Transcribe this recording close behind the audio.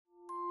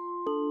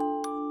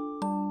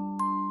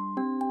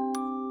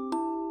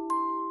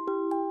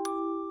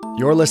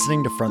You're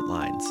listening to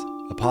Frontlines,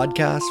 a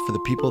podcast for the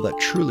people that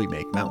truly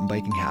make mountain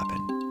biking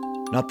happen.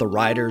 Not the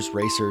riders,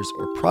 racers,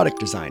 or product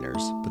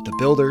designers, but the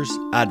builders,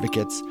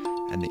 advocates,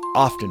 and the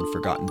often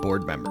forgotten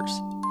board members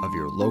of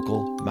your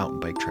local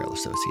mountain bike trail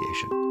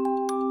association.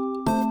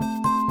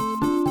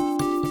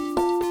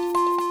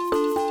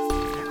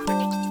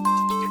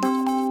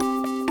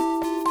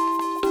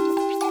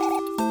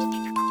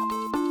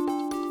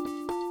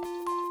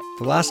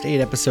 The last 8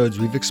 episodes,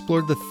 we've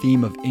explored the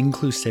theme of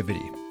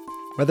inclusivity.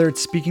 Whether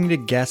it's speaking to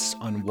guests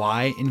on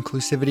why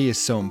inclusivity is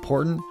so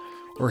important,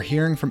 or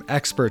hearing from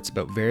experts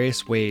about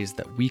various ways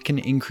that we can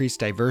increase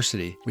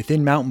diversity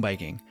within mountain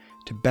biking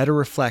to better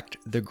reflect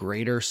the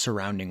greater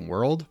surrounding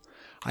world,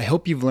 I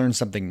hope you've learned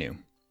something new.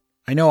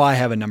 I know I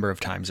have a number of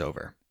times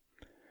over.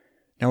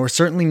 Now, we're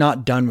certainly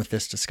not done with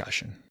this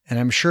discussion, and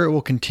I'm sure it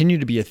will continue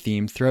to be a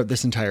theme throughout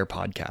this entire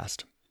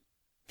podcast.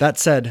 That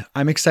said,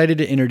 I'm excited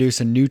to introduce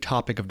a new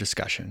topic of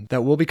discussion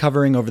that we'll be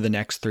covering over the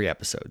next 3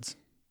 episodes.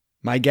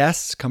 My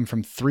guests come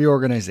from 3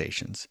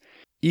 organizations,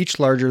 each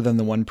larger than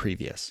the one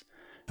previous.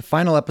 The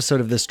final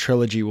episode of this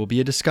trilogy will be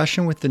a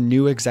discussion with the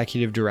new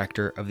executive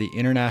director of the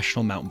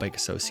International Mountain Bike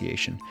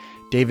Association,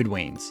 David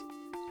Waynes.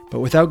 But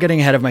without getting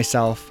ahead of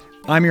myself,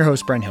 I'm your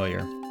host, Brent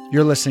Hillier.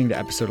 You're listening to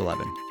episode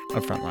 11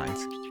 of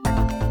Frontlines.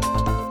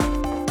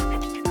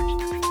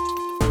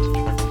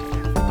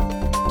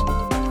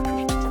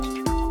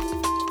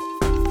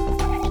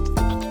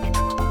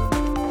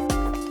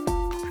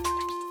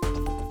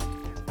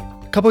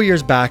 A couple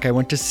years back, I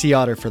went to Sea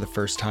Otter for the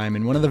first time,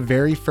 and one of the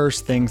very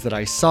first things that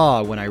I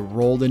saw when I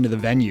rolled into the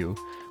venue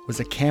was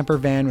a camper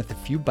van with a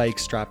few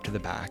bikes strapped to the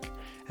back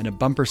and a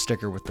bumper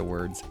sticker with the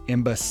words,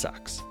 "IMBA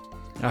sucks."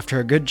 After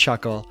a good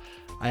chuckle,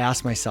 I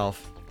asked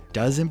myself,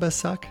 does IMBA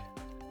suck?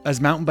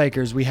 As mountain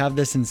bikers, we have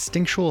this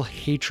instinctual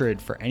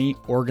hatred for any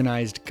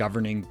organized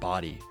governing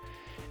body.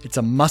 It's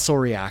a muscle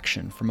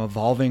reaction from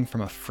evolving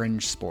from a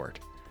fringe sport.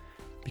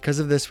 Because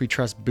of this, we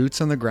trust boots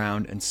on the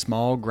ground and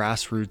small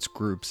grassroots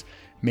groups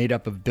made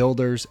up of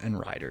builders and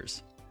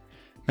riders.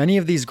 Many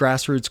of these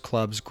grassroots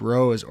clubs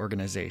grow as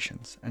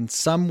organizations, and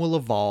some will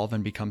evolve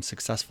and become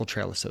successful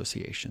trail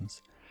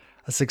associations.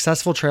 A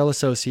successful trail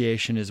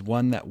association is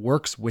one that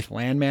works with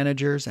land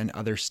managers and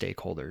other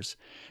stakeholders.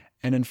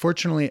 And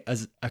unfortunately,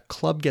 as a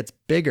club gets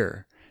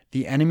bigger,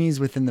 the enemies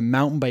within the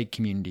mountain bike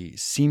community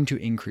seem to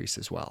increase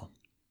as well.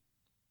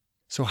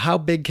 So how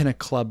big can a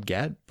club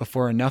get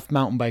before enough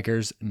mountain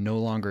bikers no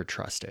longer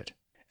trust it,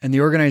 and the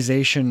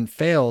organization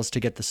fails to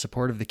get the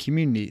support of the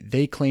community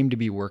they claim to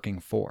be working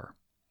for?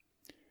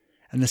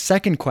 And the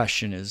second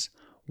question is,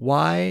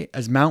 why,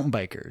 as mountain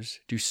bikers,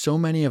 do so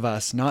many of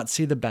us not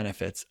see the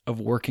benefits of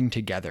working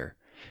together?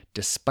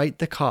 Despite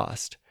the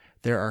cost,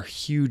 there are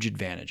huge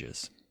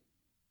advantages.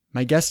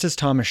 My guest is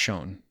Thomas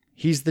Schoen.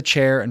 He's the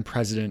chair and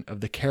president of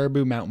the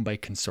Cariboo Mountain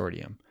Bike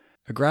Consortium,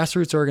 a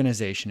grassroots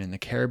organization in the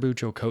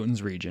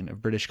Cariboo-Chilcotins region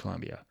of British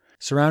Columbia,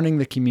 surrounding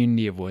the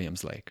community of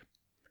Williams Lake.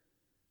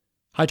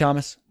 Hi,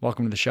 Thomas.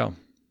 Welcome to the show.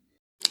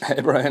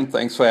 Hey, Brian.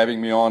 Thanks for having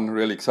me on.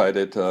 Really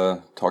excited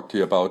to talk to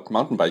you about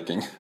mountain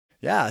biking.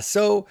 Yeah.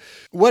 So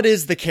what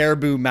is the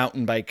Cariboo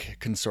Mountain Bike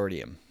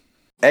Consortium?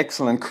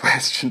 Excellent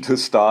question to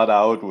start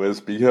out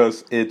with,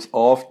 because it's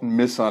often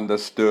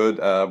misunderstood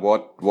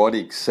what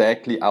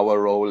exactly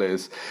our role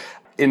is.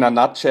 In a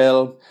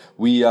nutshell,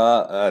 we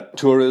are a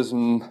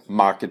tourism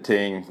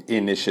marketing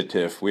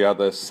initiative. We are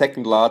the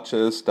second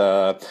largest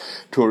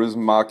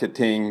tourism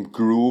marketing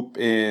group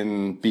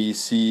in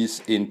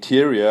BC's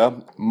interior,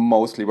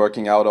 mostly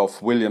working out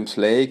of Williams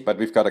Lake, but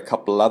we've got a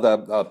couple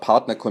other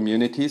partner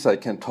communities I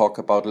can talk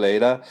about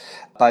later.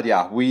 But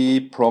yeah, we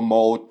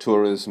promote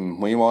tourism.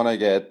 We want to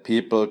get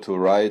people to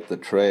ride the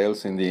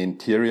trails in the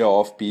interior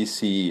of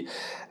BC,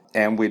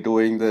 and we're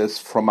doing this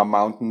from a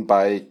mountain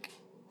bike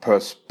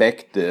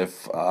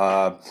perspective.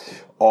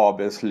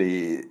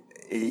 Obviously,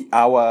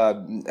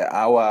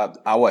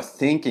 our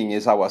thinking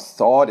is, our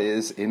thought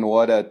is, in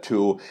order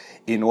to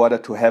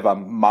have a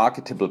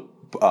marketable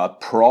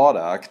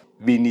product,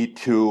 we need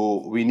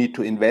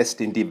to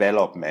invest in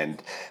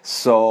development.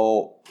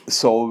 So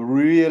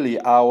really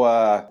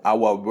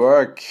our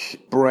work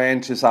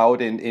branches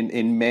out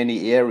in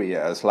many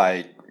areas.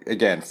 Like,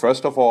 again,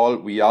 first of all,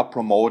 we are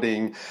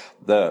promoting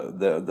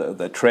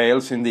the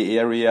trails in the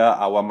area,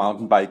 our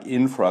mountain bike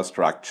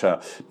infrastructure.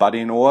 But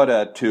in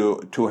order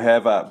to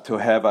have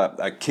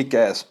a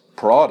kick-ass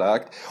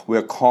product,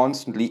 we're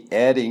constantly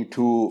adding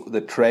to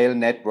the trail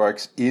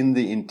networks in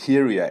the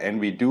interior, and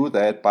we do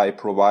that by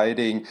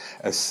providing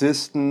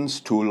assistance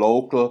to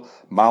local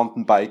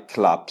mountain bike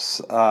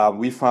clubs.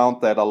 We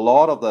found that a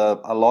lot of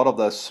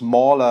the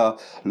smaller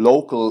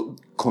local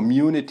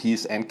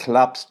communities and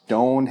clubs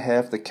don't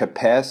have the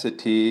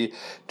capacity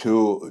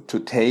to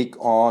take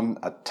on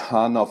a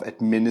ton of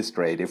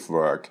administrative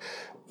work,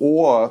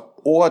 or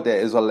or there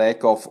is a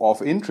lack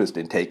of interest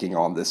in taking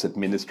on this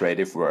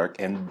administrative work.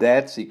 And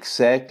that's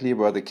exactly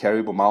where the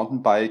Cariboo Mountain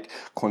Bike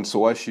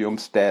Consortium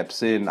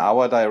steps in.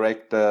 Our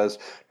directors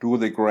do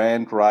the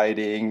grant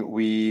writing,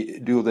 we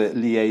do the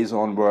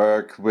liaison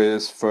work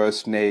with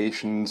First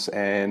Nations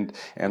and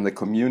the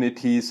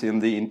communities in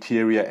the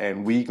interior,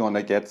 and we're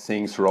gonna get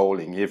things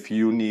rolling. If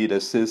you need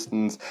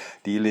assistance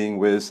dealing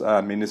with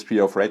Ministry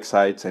of Rec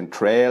Sites and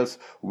Trails,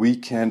 we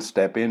can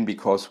step in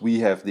because we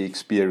have the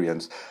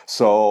experience.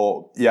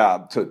 So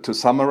yeah, to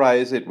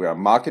summarize it, we're a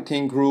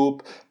marketing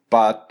group,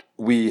 but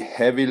we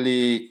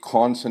heavily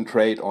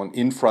concentrate on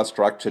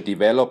infrastructure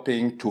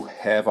developing to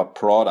have a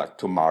product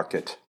to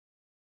market.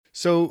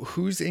 So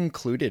who's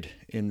included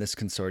in this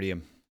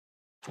consortium?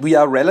 We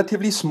are a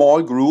relatively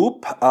small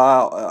group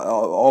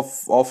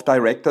of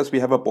directors. We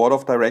have a board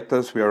of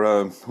directors. We are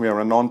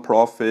a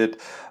non-profit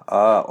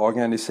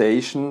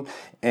organization,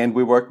 and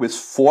we work with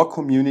 4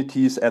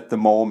 communities at the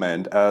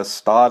moment.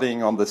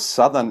 Starting on the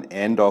southern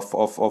end of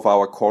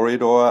our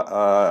corridor,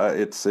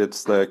 it's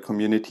the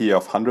community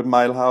of 100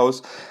 Mile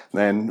House,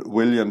 then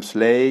Williams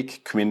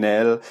Lake,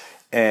 Quesnel,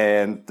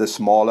 and the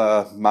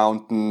smaller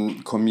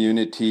mountain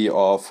community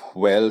of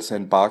Wells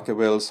and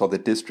Barkerville, so the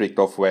district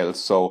of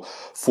Wells. So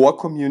 4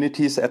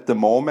 communities at the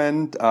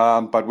moment,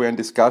 but we're in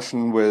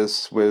discussion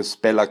with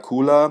Bella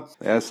Coola.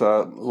 There's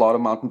a lot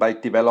of mountain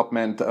bike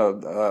development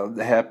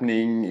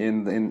happening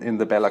in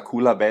the Bella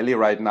Coola Valley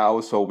right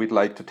now, so we'd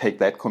like to take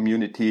that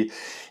community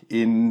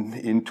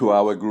into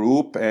our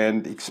group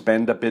and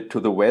expand a bit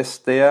to the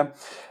west there.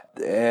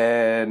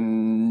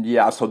 And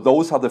yeah, so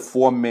those are the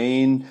 4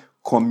 main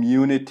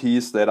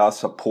communities that are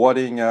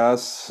supporting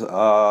us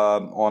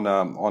on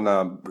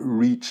a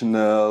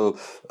regional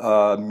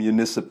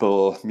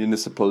municipal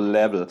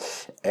level,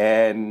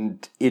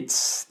 and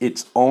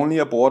it's only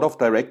a board of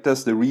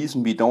directors. The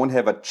reason we don't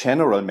have a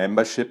general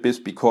membership is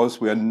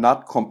because we are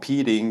not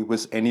competing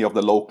with any of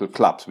the local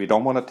clubs. We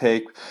don't want to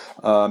take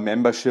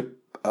membership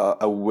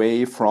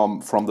away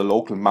from the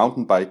local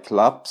mountain bike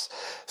clubs,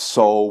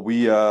 so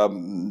we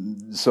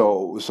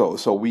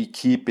we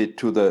keep it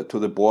to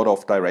the board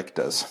of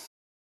directors.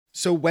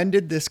 So when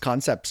did this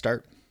concept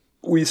start?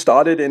 We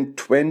started in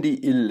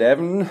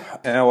 2011.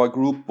 Our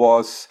group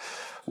was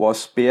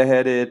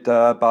spearheaded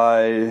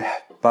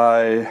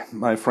by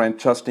my friend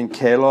Justin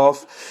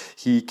Kaloff.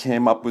 He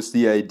came up with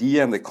the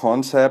idea and the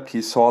concept.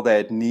 He saw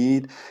that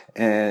need,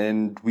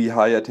 and we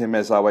hired him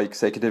as our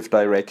executive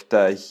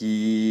director.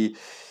 He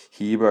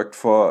worked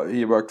for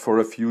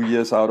a few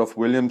years out of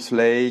Williams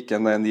Lake,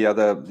 and then the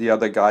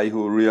other guy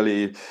who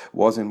really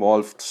was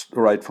involved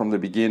right from the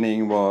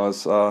beginning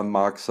was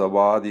Mark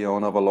Savard, the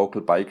owner of a local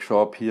bike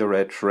shop here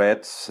at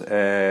Shreds,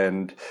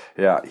 and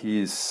yeah,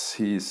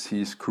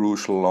 he's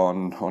crucial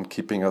on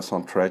keeping us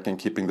on track and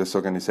keeping this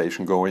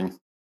organization going.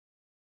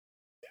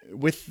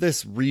 With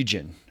this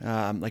region,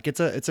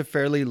 it's a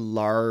fairly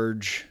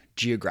large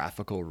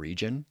geographical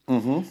region.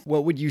 Mm-hmm.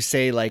 What would you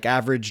say like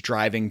average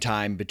driving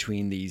time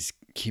between these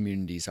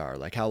communities are?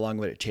 Like how long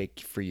would it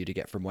take for you to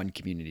get from one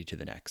community to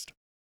the next?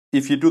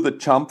 If you do the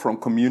jump from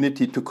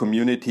community to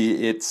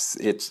community,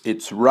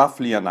 it's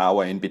roughly an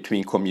hour in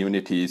between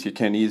communities. You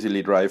can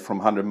easily drive from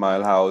 100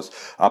 Mile House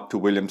up to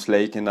Williams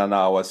Lake in an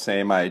hour.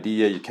 Same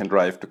idea. You can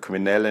drive to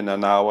Quesnel in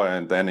an hour,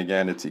 and then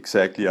again it's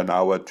exactly an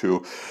hour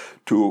to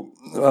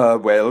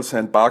Wells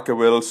and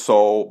Barkerville.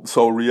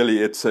 So really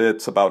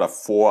it's about a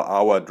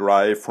 4-hour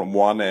drive from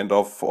one end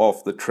of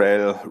the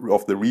trail,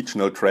 of the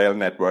regional trail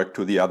network,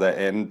 to the other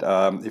end,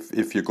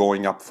 if you're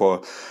going up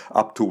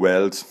to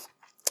Wells.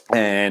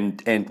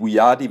 And we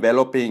are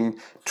developing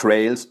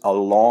trails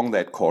along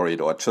that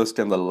corridor. Just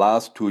in the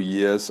last 2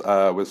 years,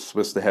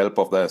 with the help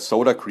of the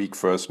Soda Creek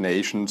First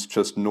Nations,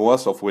 just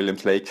north of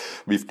Williams Lake,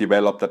 we've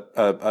developed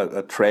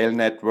a trail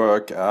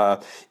network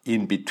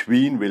in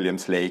between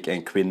Williams Lake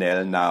and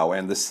Quesnel now.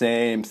 And the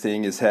same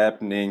thing is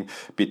happening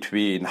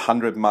between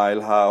 100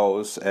 Mile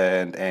House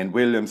and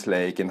Williams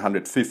Lake. In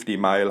 150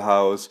 Mile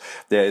House,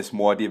 there is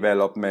more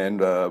development,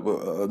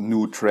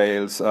 new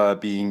trails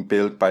being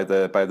built by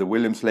the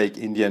Williams Lake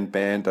Indian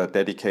Band, a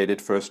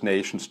dedicated First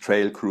Nations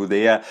trail crew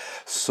there.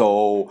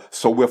 So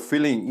we're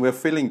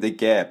filling the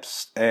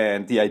gaps,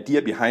 and the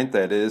idea behind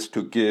that is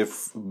to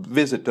give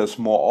visitors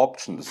more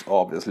options.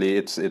 Obviously,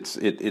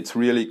 it's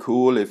really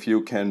cool if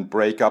you can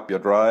break up your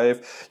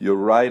drive. You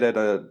ride at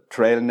a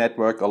trail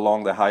network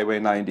along the Highway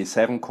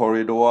 97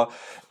 corridor,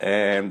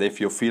 and if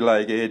you feel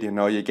like it,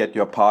 you get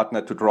your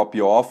partner to drop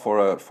you off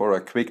for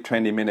a quick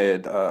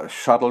 20-minute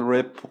shuttle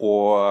rip,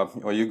 or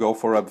you go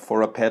for a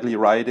pedally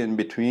ride in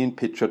between,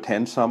 pitch your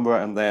tent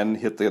somewhere, and then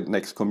hit the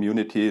next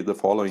community the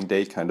following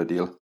day, kind of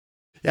deal.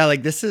 Yeah,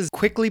 like this is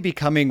quickly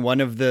becoming one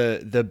of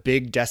the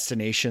big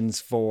destinations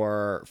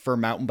for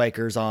mountain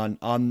bikers on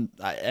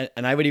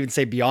and I would even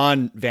say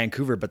beyond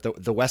Vancouver, but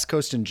the West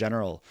Coast in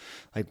general.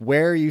 Like,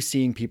 where are you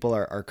seeing people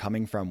are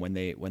coming from when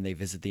they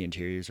visit the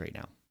interiors right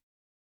now?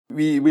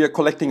 We are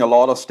collecting a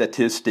lot of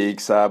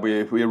statistics.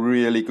 We're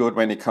really good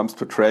when it comes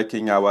to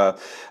tracking our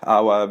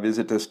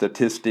visitor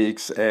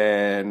statistics,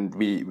 and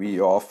we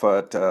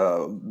offered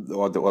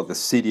or the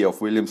city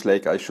of Williams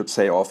Lake, I should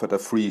say, offered a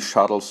free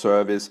shuttle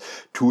service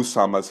 2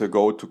 summers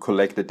ago to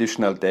collect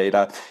additional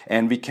data,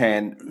 and we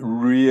can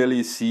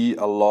really see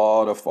a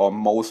lot of or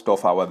most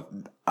of our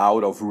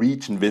out of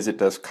region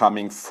visitors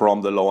coming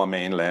from the lower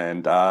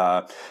mainland.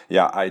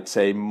 I'd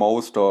say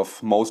most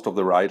of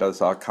the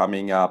riders are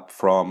coming up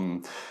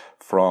from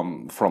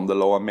the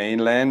lower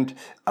mainland,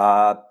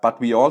 but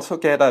we also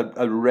get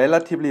a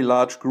relatively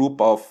large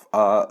group of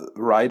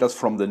riders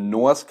from the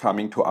north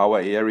coming to our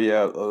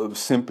area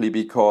simply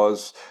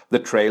because the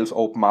trails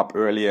open up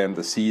earlier in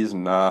the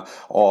season,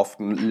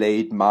 often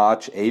late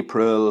March,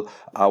 April.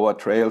 Our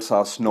trails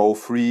are snow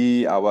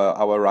free.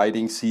 Our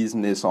riding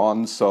season is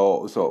on,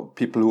 so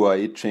people who are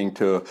itching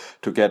to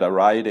get a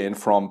ride in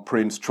from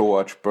Prince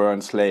George,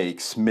 Burns Lake,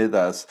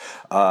 Smithers,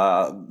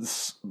 the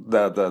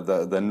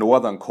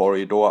northern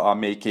corridor are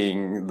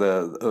making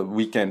the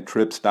weekend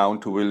trips down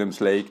to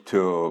Williams Lake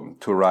to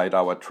ride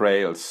our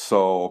trails.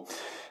 So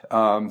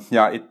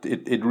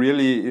it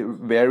really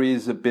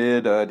varies a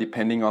bit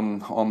depending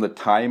on the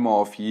time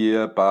of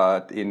year,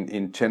 but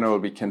in general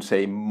we can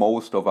say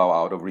most of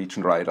our out of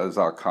region riders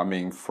are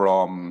coming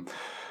from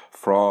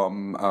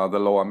the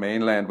lower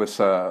mainland, with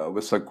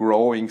a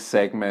growing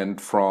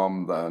segment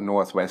from the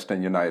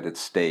northwestern United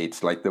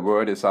States. Like, the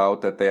word is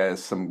out that there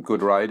is some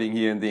good riding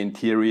here in the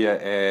interior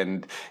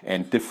and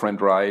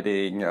different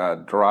riding,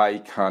 dry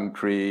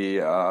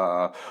country,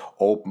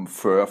 open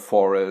fir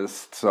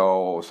forest.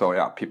 So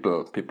yeah,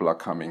 people are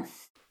coming.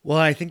 Well,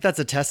 I think that's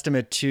a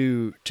testament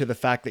to the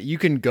fact that you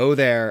can go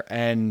there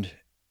and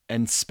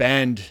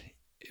spend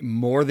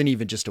more than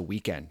even just a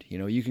weekend. You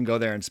know, you can go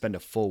there and spend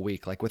a full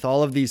week. Like, with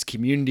all of these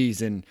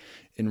communities in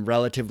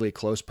relatively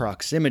close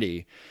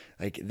proximity,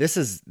 like this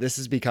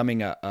is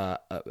becoming a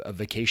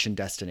vacation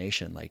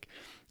destination. Like,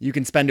 you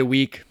can spend a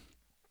week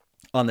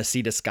on the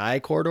sea to sky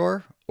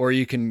corridor, or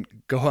you can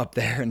go up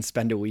there and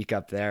spend a week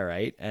up there,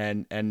 right?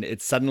 And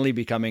it's suddenly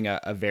becoming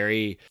a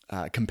very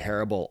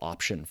comparable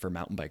option for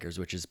mountain bikers,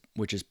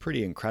 which is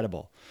pretty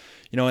incredible.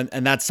 You know,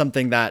 and that's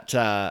something that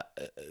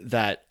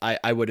that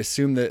I would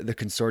assume the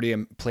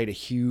consortium played a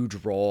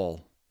huge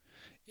role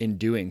in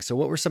doing. So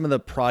what were some of the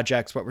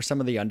projects, what were some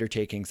of the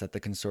undertakings that the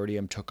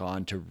consortium took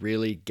on to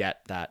really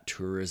get that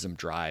tourism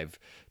drive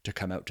to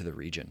come out to the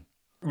region?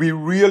 We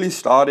really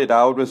started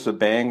out with a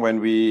bang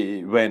when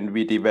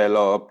we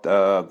developed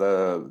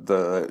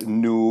the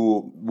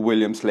new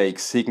Williams Lake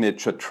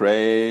signature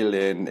trail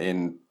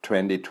in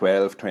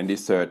 2012,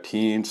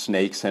 2013,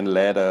 Snakes and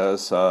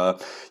Ladders,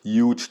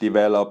 huge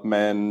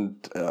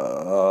development,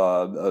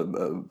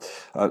 a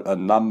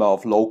number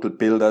of local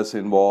builders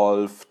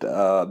involved,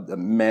 a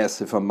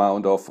massive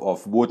amount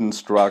of wooden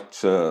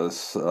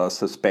structures,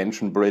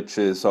 suspension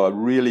bridges, so a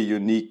really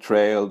unique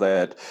trail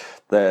that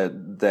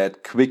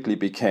quickly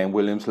became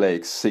Williams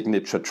Lake's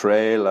signature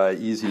trail,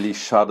 easily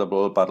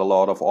shuttable, but a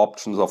lot of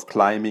options of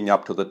climbing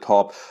up to the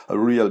top, a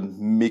real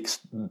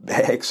mixed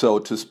bag, so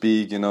to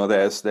speak. You know,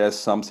 there's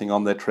something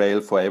on the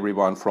trail for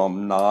everyone,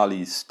 from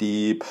gnarly,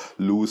 steep,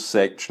 loose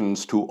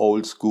sections to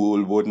old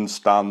school wooden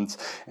stunts,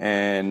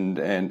 and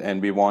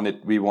we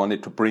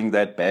wanted to bring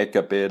that back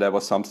a bit. That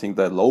was something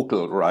the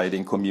local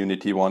riding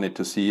community wanted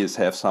to see, is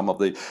have some of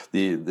the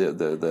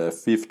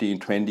 15,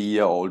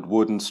 20-year-old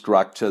wooden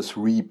structures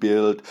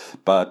rebuilt,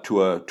 but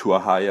to a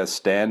higher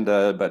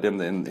standard, but in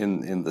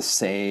the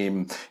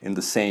same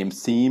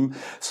theme.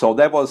 So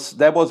that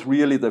was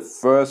really the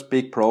first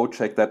big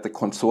project that the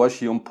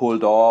consortium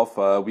pulled off.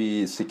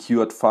 We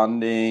secured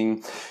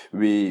funding.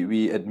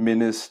 We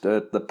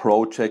administered the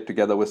project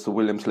together with the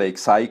Williams Lake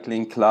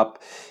Cycling Club.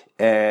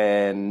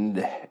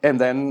 And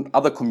then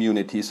other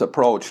communities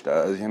approached,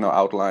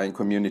 outlying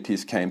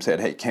communities came,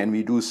 said, "Hey, can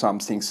we do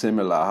something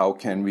similar? How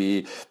can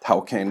we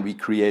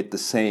create the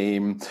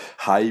same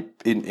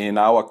hype in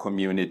our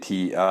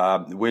community?"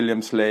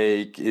 Williams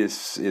Lake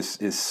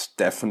is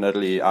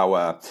definitely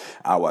our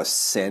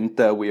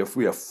center. We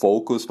are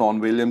focused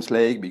on Williams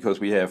Lake because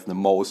we have the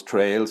most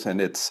trails,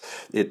 and it's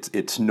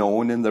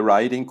known in the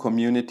riding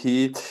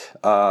community.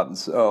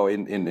 So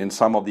in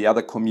some of the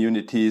other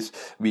communities,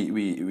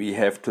 we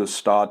have to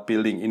start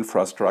building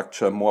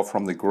infrastructure more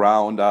from the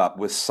ground up,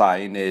 with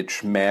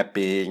signage,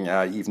 mapping,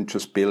 even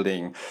just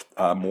building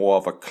more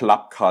of a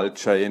club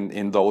culture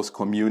in those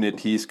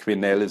communities.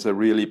 Quesnel is a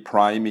really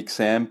prime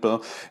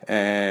example,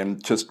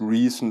 and just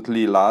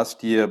recently,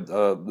 last year,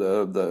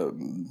 the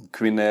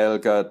Quesnel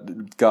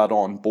got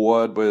on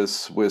board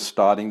with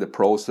starting the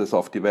process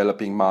of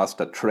developing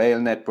master trail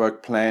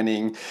network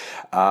planning.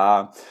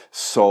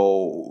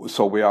 So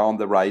we are on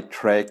the right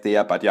track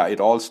there. But yeah, it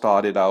all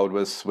started out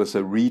with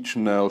a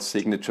regional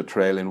signature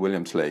trail in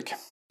Williams Lake.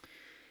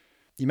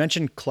 You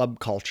mentioned club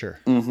culture,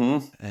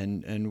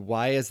 and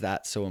why is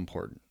that so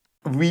important?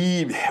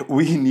 We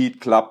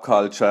need club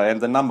culture, and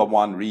the number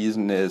one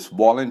reason is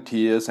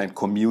volunteers and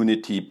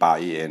community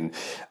buy-in.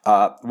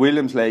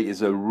 Williams Lake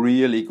is a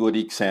really good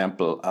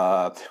example.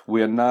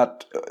 We're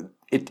not.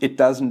 It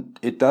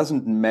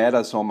doesn't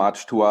matter so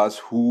much to us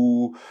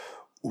who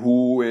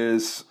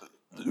is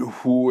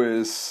who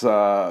is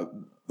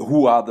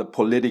who are the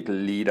political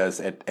leaders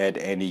at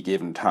any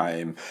given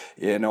time.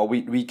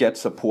 We get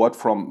support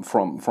from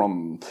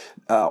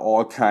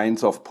all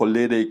kinds of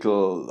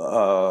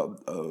political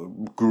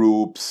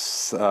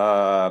groups.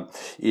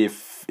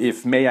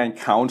 If mayor and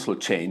council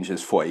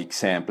changes, for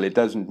example, it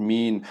doesn't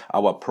mean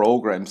our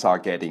programs are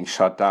getting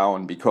shut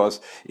down, because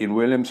in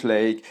Williams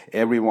Lake,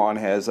 everyone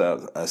has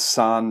a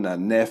son, a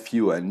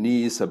nephew, a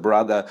niece, a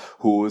brother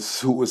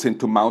who's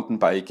into mountain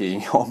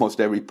biking. Almost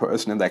every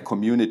person in that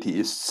community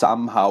is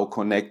somehow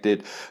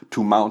connected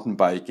to mountain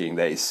biking.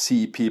 They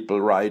see people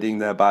riding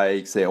their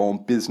bikes, they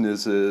own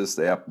businesses,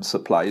 they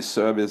supply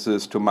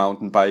services to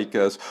mountain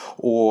bikers,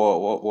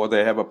 or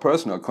they have a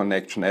personal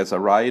connection as a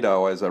rider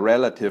or as a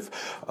relative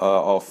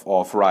of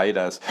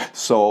riders.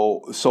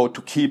 So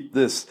to keep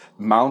this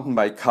mountain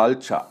bike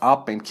culture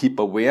up and keep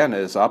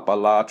awareness up, a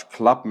large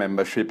club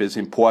membership is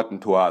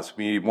important to us.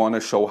 We want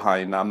to show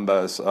high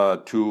numbers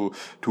to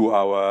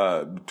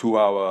our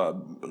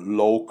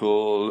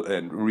local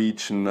and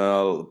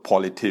regional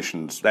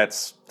politicians.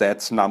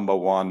 That's number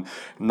one.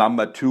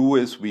 Number two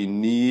is we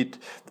need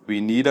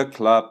a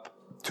club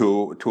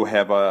to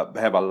have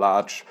a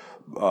large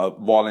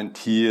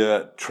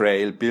volunteer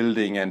trail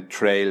building and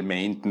trail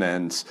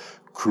maintenance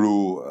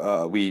crew.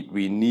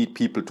 We need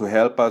people to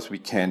help us. We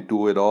can't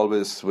do it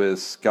always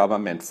with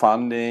government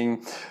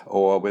funding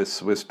or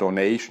with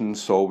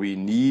donations. So we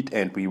need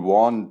and we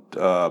want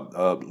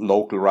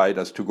local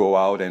riders to go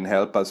out and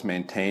help us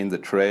maintain the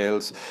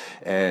trails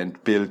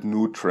and build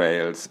new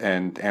trails.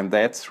 And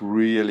that's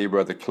really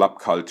where the club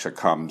culture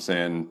comes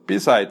in.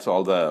 Besides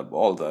all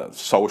the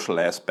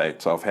social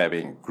aspects of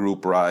having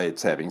group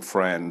rides, having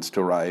friends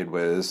to ride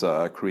with,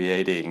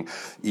 creating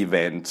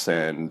events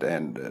and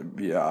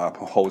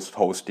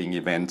hosting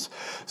events.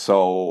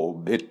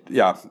 So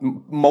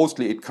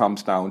mostly it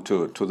comes down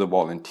to the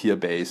volunteer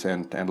base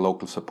and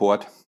local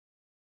support.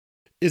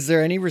 Is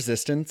there any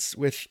resistance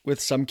with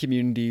some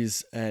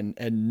communities and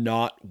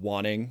not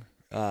wanting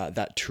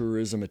that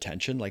tourism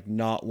attention, like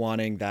not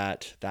wanting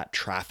that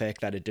traffic,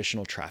 that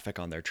additional traffic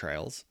on their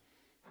trails?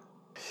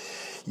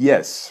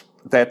 Yes,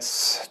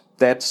 that's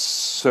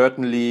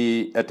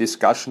certainly a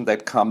discussion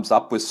that comes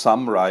up with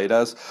some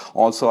riders.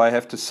 Also, I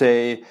have to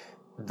say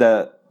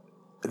the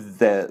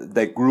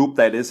group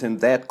that is in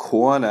that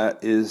corner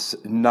is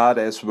not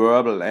as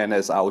verbal and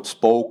as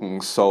outspoken.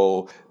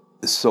 So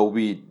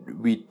we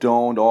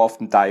don't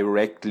often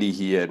directly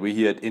hear it. We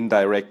hear it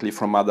indirectly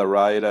from other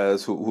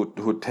riders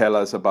who tell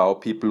us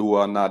about people who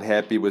are not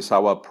happy with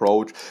our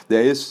approach.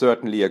 There is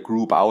certainly a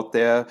group out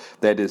there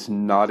that is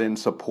not in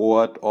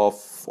support of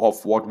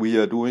what we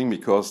are doing,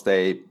 because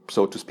they,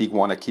 so to speak,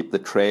 want to keep the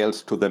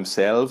trails to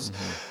themselves.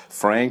 Mm-hmm.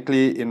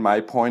 Frankly, in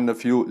my point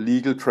of view,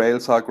 legal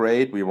trails are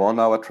great. We want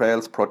our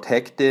trails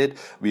protected.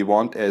 We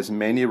want as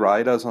many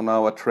riders on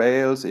our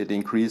trails. It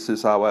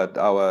increases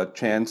our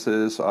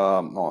chances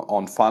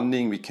on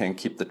funding. We can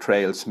keep the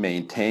trails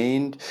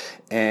maintained,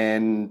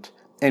 and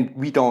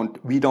we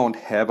don't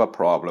have a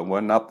problem.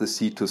 We're not the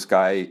sea to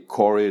sky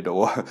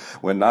corridor.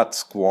 We're not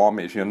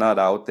Squamish. You're not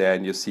out there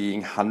and you're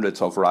seeing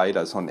hundreds of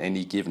riders on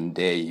any given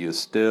day. You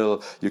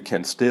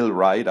can still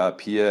ride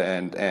up here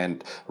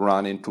and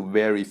run into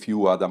very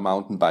few other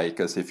mountain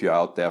bikers if you're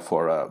out there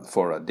for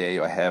a day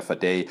or half a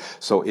day.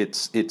 So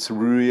it's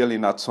really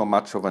not so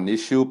much of an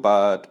issue,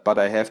 but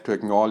I have to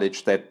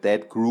acknowledge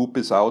that group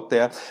is out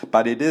there,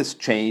 but it is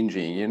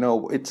changing.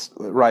 It's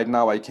right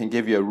now. I can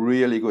give you a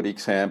really good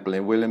example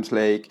in Williams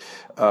Lake.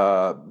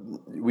 The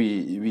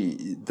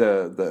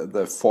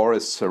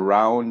forest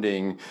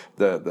surrounding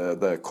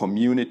the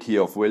community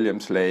of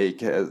Williams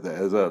Lake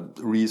has a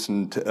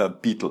recent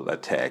beetle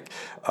attack.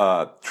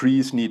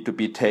 Trees need to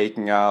be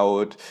taken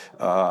out.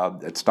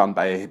 It's done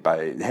by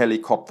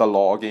helicopter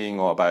logging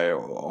or by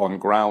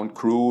on-ground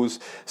crews.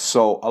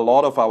 So a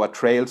lot of our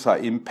trails are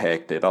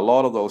impacted. A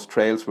lot of those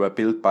trails were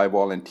built by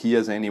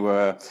volunteers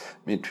anywhere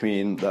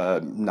between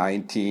the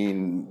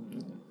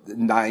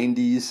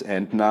 1990s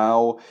and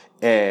now,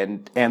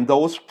 and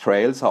those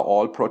trails are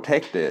all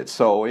protected.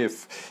 So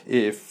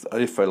if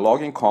a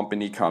logging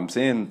company comes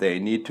in, they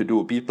need to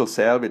do beetle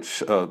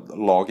salvage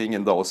logging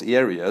in those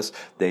areas.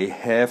 They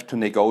have to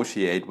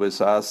negotiate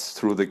with us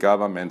through the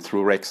government,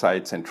 through rec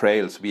sites and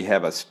trails. We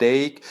have a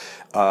stake.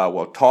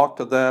 We'll talk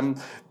to them.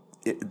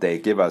 They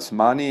give us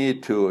money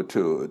to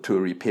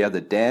repair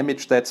the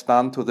damage that's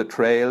done to the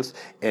trails,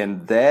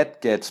 and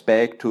that gets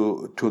back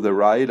to the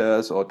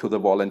riders or to the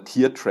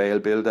volunteer trail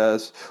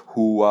builders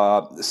who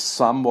are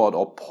somewhat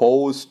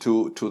opposed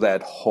to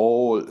that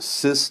whole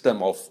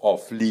system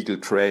of legal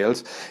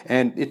trails,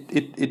 and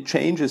it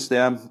changes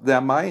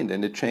their mind,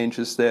 and it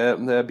changes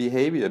their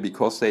behavior,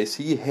 because they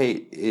see,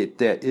 hey,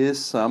 there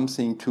is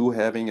something to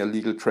having a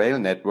legal trail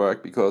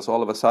network, because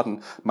all of a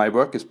sudden my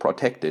work is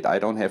protected. I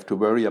don't have to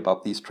worry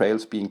about these trails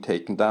trails being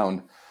taken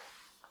down.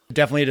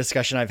 Definitely a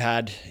discussion I've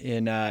had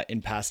in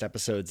past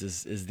episodes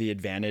is the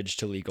advantage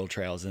to legal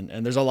trails,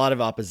 and there's a lot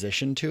of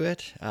opposition to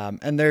it,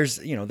 and there's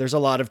a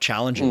lot of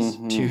challenges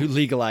to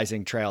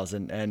legalizing trails,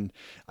 and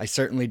I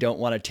certainly don't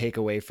want to take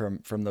away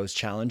from those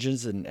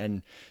challenges,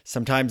 and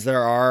sometimes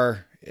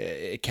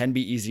it can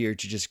be easier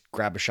to just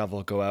grab a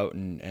shovel, go out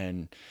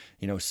and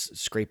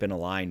scrape in a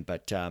line,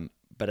 but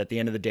at the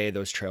end of the day,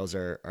 those trails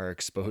are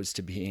exposed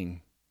to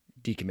being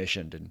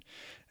decommissioned,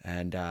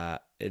 and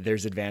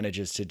there's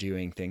advantages to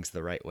doing things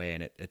the right way,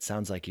 and it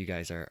sounds like you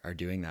guys are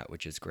doing that,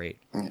 which is great.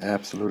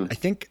 Absolutely. I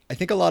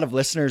think a lot of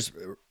listeners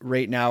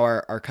right now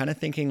are kind of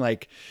thinking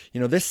like,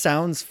 this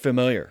sounds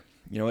familiar.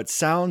 It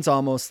sounds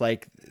almost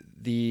like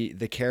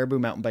the Cariboo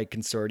Mountain Bike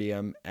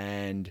Consortium,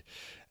 and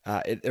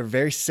they're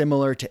very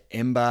similar to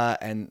IMBA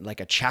and like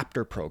a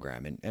chapter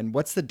program. And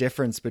what's the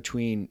difference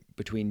between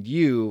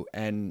you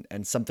and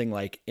something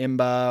like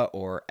IMBA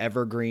or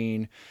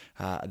Evergreen,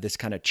 this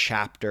kind of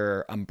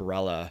chapter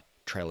umbrella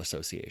trail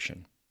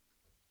association?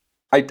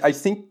 I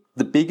think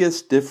the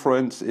biggest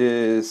difference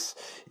is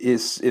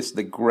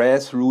the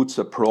grassroots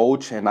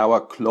approach and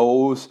our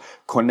close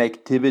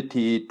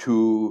connectivity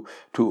to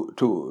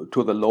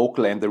the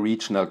local and the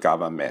regional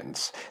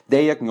governments.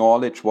 They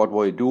acknowledge what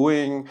we're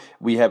doing.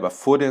 We have a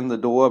foot in the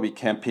door. We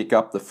can pick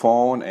up the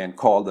phone and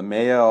call the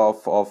mayor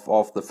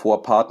of the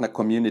 4 partner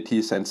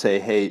communities and say,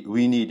 hey,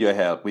 we need your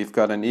help. We've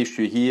got an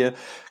issue here.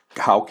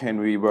 How can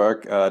we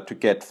work to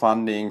get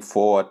funding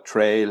for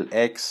Trail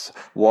X?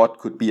 What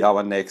could be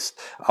our next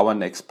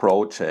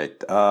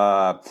project?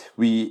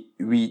 We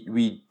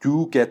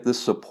do get the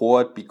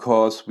support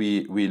because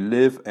we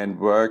live and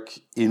work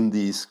in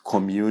these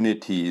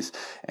communities,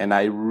 and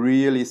I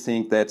really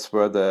think that's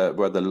where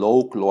the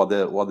local or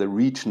the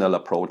regional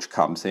approach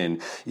comes in.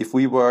 If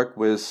we work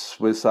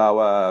with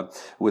our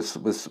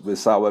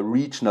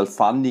regional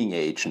funding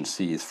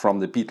agencies, from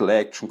the Beetle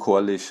Action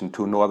Coalition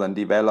to Northern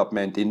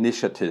Development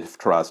Initiative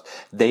Trust,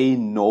 they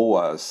know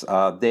us.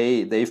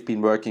 They've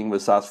been working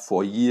with us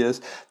for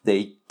years.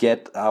 They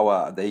get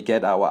our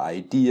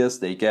ideas,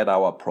 they get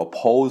our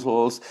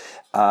proposals,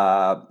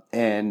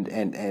 and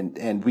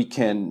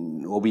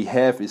we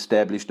have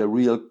established a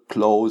real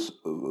close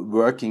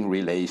working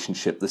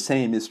relationship. The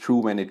same is true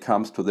when it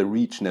comes to the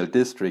regional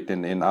district,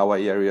 and in our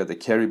area, the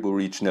Cariboo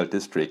Regional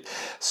District.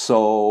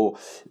 So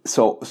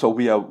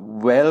we are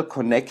well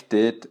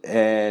connected,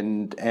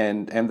 and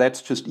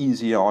that's just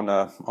easier on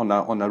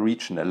a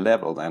regional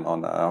level than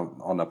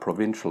on a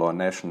provincial or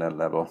national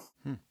level.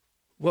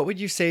 What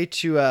would you say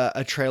to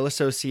a trail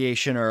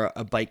association or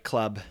a bike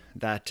club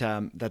that's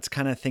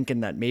kind of thinking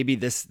that maybe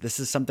this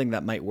is something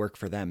that might work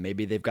for them?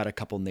 Maybe they've got a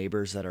couple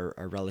neighbors that are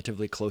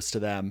relatively close to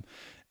them,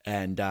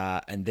 and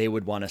they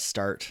would want to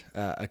start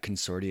a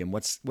consortium.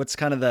 What's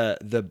kind of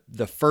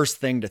the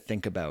first thing to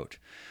think about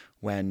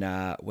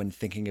when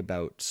thinking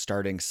about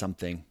starting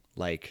something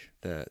like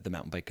the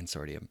Mountain Bike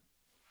Consortium?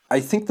 I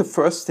think the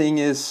first thing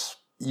is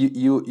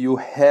you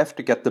have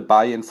to get the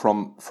buy-in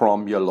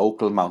from your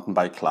local mountain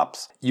bike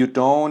clubs. You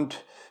don't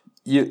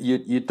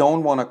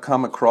want to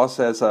come across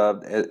as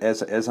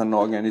an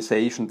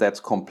organization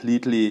that's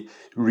completely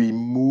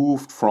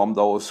removed from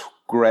those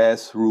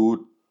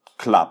grassroots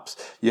clubs.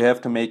 You have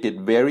to make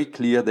it very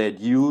clear that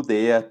you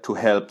there to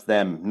help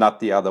them, not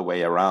the other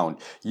way around.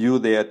 You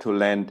there to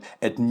lend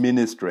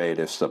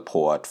administrative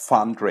support,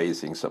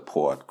 fundraising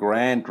support,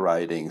 grant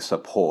writing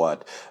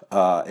support,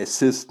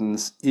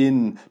 assistance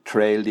in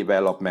trail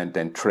development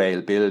and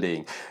trail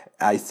building.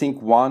 I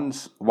think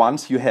once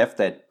you have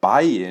that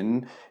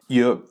buy-in,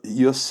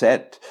 you're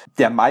set.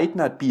 There might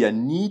not be a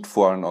need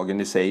for an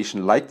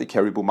organization like the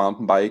Cariboo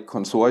Mountain Bike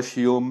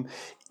Consortium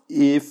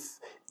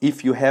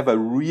if you have a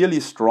really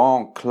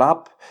strong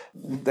club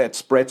that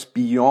spreads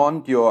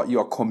beyond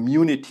your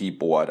community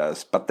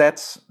borders, but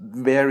that's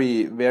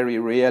very, very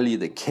rarely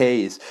the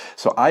case.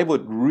 So I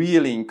would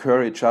really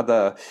encourage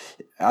other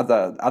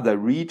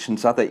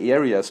regions, other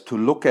areas to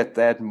look at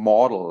that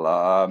model.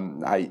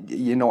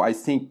 I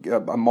think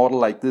a model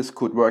like this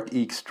could work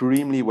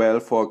extremely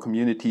well for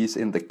communities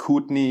in the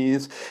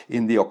Kootenays,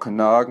 in the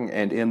Okanagan,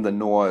 and in the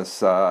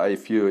north.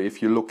 If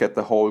you look at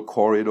the whole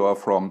corridor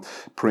from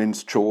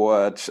Prince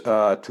George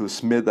to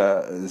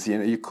Smithers,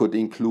 you could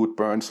include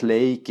Burns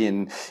Lake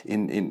in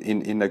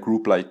a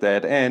group like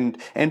that. And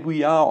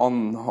we are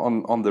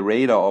on the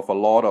radar of a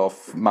lot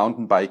of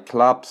mountain bike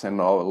clubs and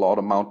a lot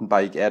of mountain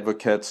bike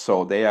advocates.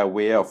 So they are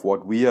aware of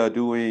what we are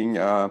doing,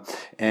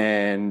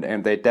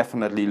 and they're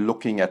definitely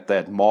looking at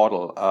that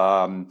model.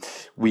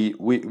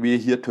 We're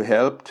here to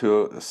help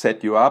to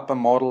set you up a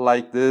model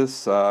like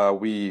this.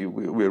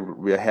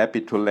 We're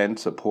happy to lend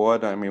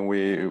support. I mean,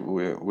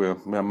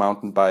 we're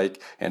mountain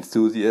bike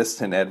enthusiasts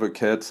and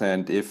advocates,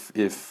 and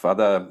if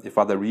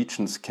other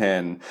regions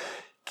can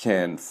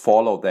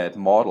follow that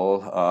model,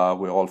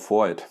 we're all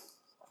for it.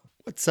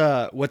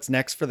 What's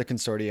next for the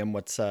consortium?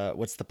 What's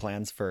the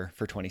plans for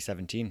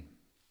 2017?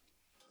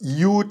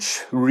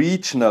 Huge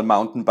regional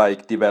mountain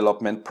bike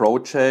development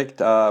project.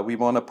 We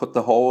want to put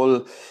the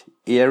whole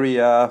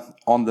area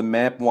on the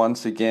map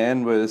once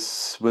again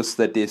with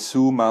the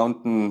Dessous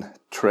Mountain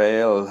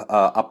Trail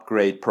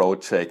upgrade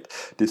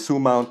project. Dessous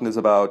Mountain is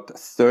about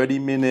 30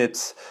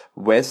 minutes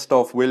west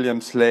of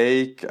Williams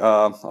Lake.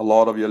 A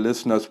lot of your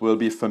listeners will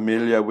be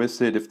familiar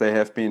with it if they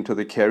have been to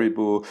the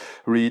Cariboo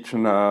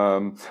region.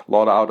 A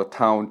lot of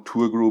out-of-town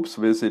tour groups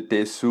visit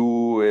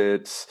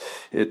Dessous.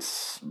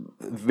 It's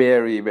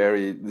very,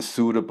 very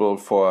suitable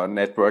for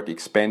network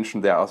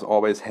expansion. There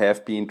always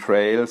have been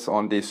trails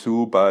on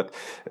Dessous, but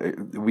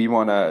we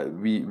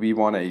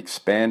wanna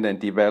expand and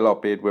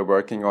develop it. We're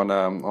working on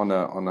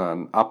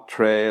an up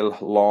trail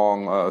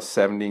long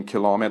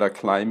 17-kilometer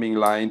climbing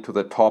line to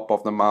the top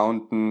of the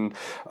mountain,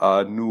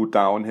 new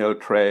downhill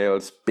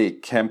trails,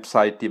 big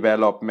campsite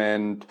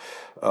development.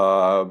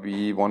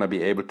 We want to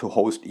be able to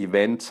host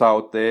events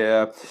out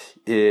there.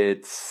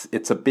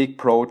 It's a big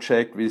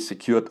project. We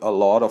secured a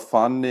lot of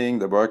funding.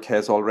 The work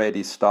has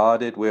already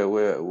started.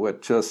 We're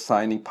just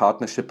signing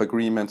partnership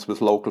agreements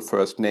with local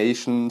First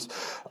Nations.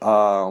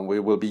 We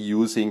will be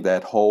using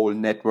that whole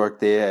network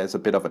there as a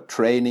bit of a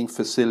training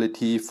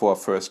facility for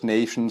First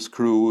Nations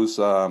crews.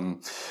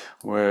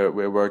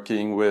 We're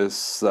working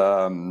with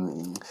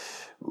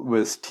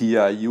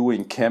TIU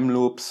in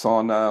Kamloops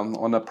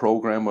on a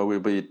program where we'll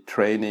be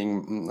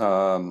training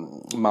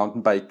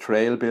mountain bike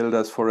trail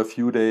builders for a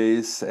few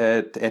days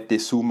at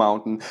Dessous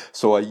Mountain.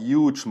 So a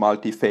huge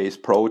multi-phase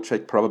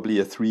project, probably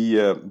a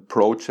 3-year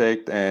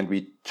project, and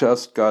we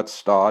just got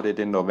started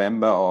in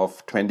November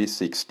of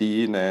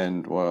 2016,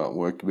 and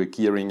we're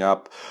gearing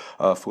up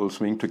full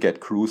swing to get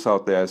crews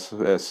out there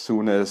as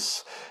soon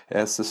as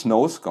the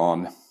snow's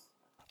gone.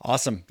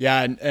 Awesome.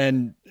 Yeah.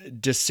 And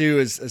Dessous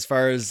is, as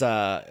far as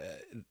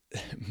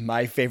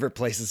my favorite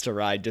places to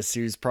ride,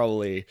 Dessous is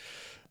probably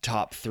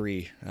top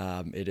 3.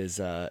 It is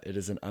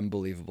an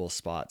unbelievable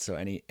spot. So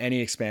any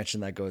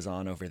expansion that goes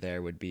on over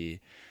there would be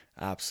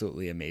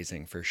absolutely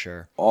amazing for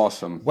sure.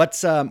 Awesome.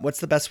 What's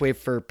the best way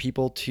for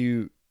people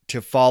to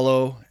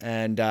follow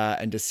and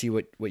to see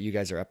what you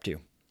guys are up to?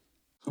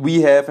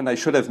 We have, and I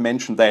should have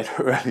mentioned that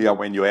earlier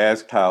when you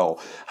asked how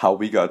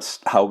we got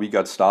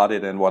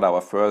started and what our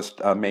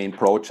first main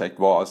project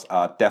was.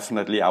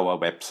 Definitely our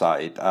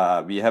website.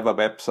 We have a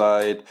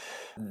website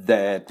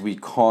that we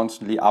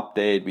constantly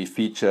update. We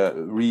feature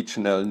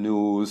regional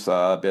news,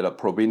 a bit of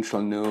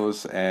provincial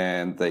news,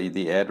 and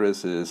the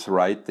address is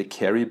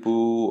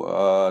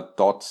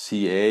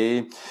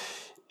ridethecariboo.ca.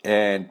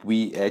 And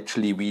we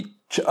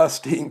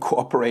just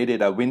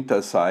incorporated a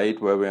winter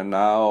site where we're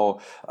now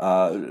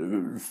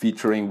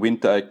featuring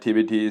winter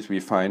activities. We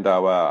find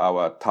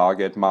our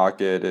target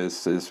market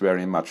is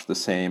very much the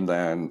same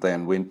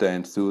than winter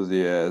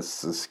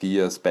enthusiasts,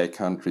 skiers,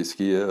 backcountry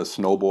skiers,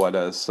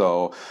 snowboarders.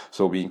 So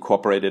we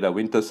incorporated a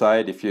winter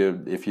site. If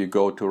you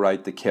go to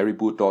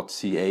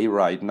ridethecariboo.ca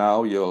right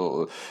now,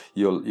 you'll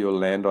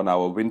land on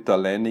our winter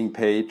landing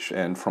page,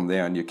 and from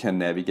there on you can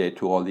navigate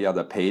to all the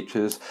other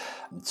pages.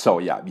 So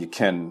yeah, you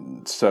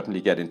can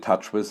certainly get in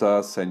touch with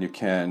us, and you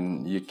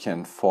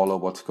can follow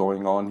what's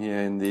going on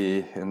here in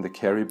the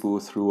Cariboo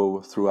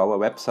through our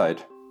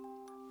website.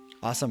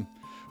 Awesome.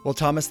 Well,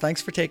 Thomas,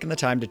 thanks for taking the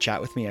time to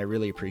chat with me. I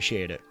really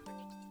appreciate it.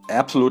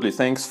 Absolutely.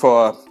 Thanks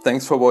for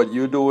what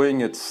you're doing.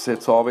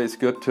 It's always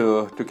good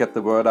to get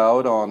the word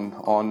out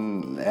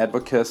on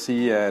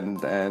advocacy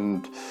and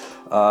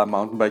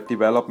mountain bike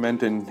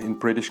development in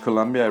British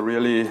Columbia.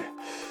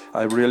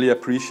 I really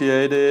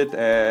appreciate it,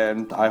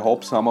 and I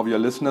hope some of your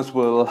listeners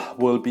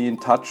will be in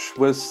touch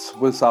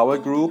with our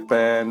group,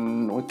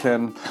 and we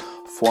can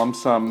form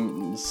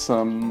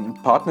some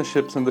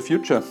partnerships in the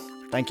future.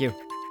 Thank you.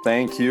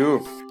 Thank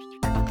you.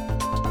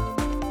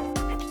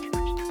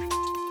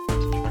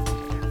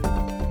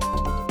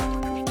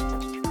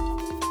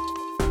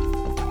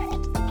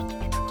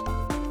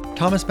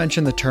 Thomas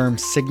mentioned the term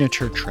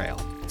signature trail.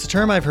 It's a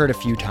term I've heard a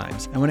few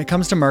times, and when it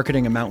comes to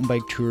marketing a mountain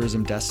bike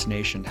tourism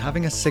destination,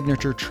 having a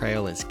signature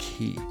trail is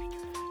key.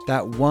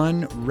 That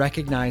one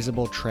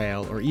recognizable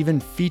trail or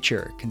even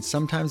feature can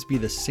sometimes be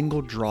the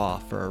single draw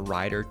for a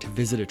rider to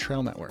visit a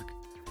trail network.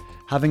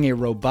 Having a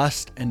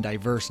robust and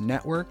diverse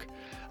network,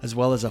 as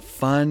well as a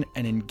fun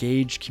and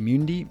engaged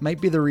community,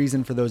 might be the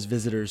reason for those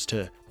visitors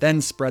to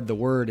then spread the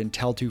word and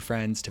tell 2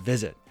 friends to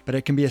visit. But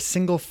it can be a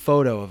single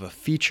photo of a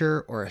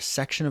feature or a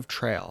section of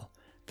trail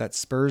that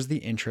spurs the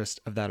interest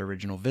of that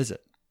original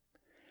visit.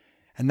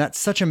 And that's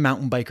such a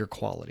mountain biker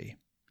quality.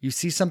 You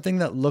see something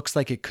that looks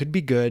like it could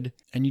be good,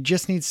 and you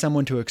just need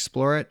someone to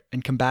explore it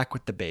and come back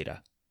with the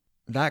beta.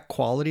 That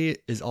quality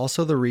is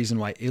also the reason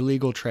why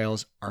illegal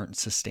trails aren't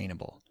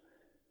sustainable.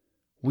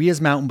 We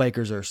as mountain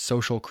bikers are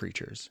social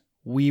creatures.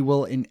 We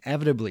will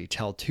inevitably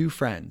tell 2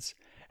 friends,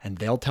 and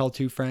they'll tell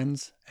 2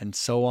 friends, and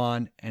so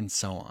on and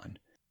so on.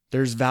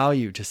 There's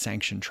value to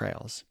sanctioned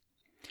trails.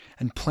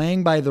 And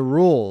playing by the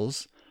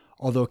rules,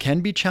 although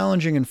can be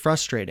challenging and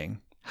frustrating,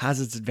 has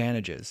its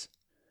advantages.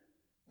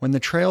 When the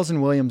trails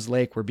in Williams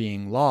Lake were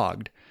being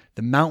logged,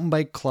 the Mountain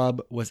Bike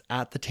Club was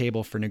at the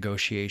table for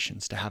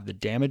negotiations to have the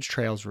damaged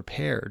trails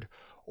repaired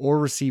or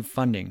receive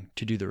funding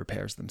to do the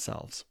repairs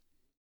themselves.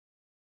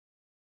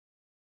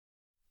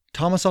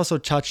 Thomas also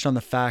touched on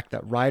the fact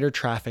that rider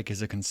traffic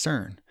is a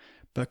concern,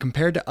 but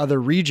compared to other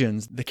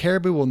regions, the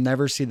Cariboo will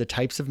never see the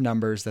types of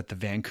numbers that the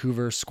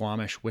Vancouver,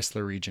 Squamish,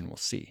 Whistler region will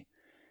see.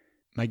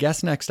 My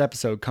guest next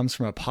episode comes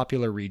from a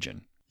popular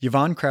region.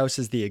 Yvonne Krause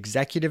is the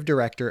executive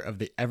director of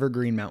the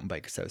Evergreen Mountain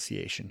Bike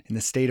Association in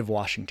the state of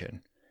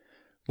Washington.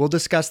 We'll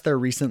discuss their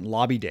recent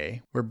lobby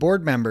day, where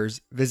board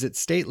members visit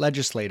state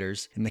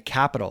legislators in the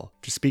capital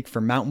to speak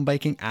for mountain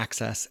biking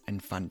access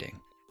and funding.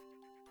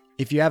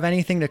 If you have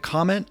anything to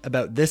comment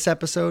about this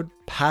episode,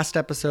 past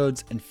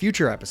episodes, and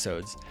future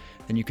episodes,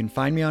 then you can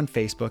find me on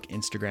Facebook,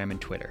 Instagram, and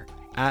Twitter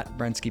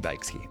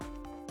 @BrenskyBikeski.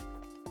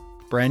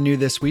 Brand new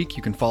this week,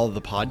 you can follow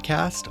the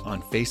podcast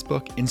on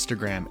Facebook,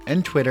 Instagram,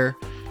 and Twitter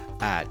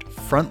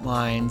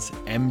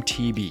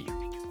 @FrontlinesMTB.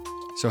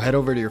 So head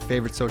over to your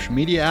favorite social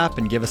media app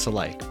and give us a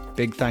like.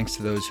 Big thanks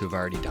to those who have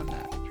already done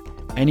that.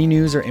 Any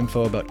news or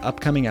info about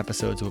upcoming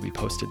episodes will be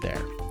posted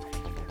there.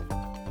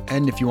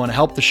 And if you want to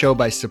help the show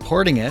by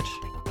supporting it,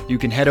 you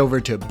can head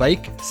over to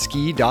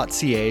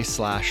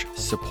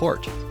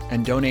bikeski.ca/support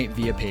and donate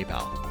via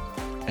PayPal.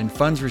 And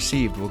funds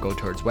received will go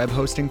towards web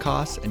hosting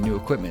costs and new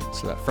equipment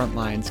so that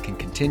Frontlines can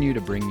continue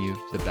to bring you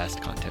the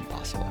best content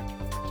possible.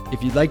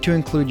 If you'd like to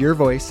include your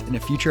voice in a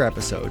future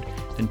episode,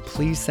 then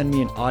please send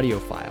me an audio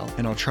file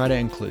and I'll try to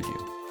include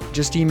you.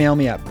 Just email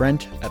me at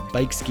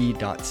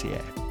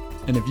brent@bikeski.ca.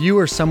 And if you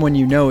or someone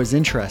you know is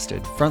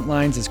interested,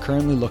 Frontlines is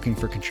currently looking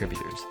for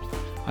contributors.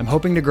 I'm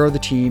hoping to grow the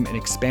team and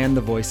expand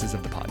the voices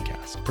of the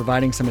podcast,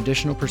 providing some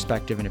additional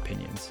perspective and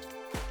opinions.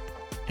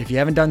 If you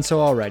haven't done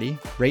so already,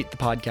 rate the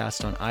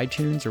podcast on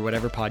iTunes or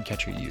whatever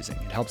podcatcher you're using.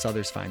 It helps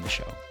others find the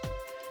show.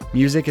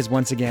 Music is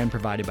once again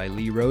provided by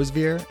Lee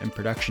Rosevear and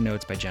production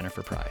notes by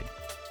Jennifer Pride.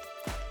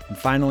 And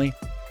finally,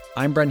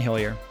 I'm Brent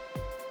Hillier.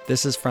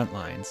 This is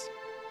Frontlines.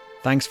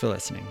 Thanks for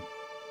listening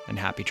and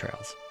happy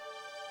trails.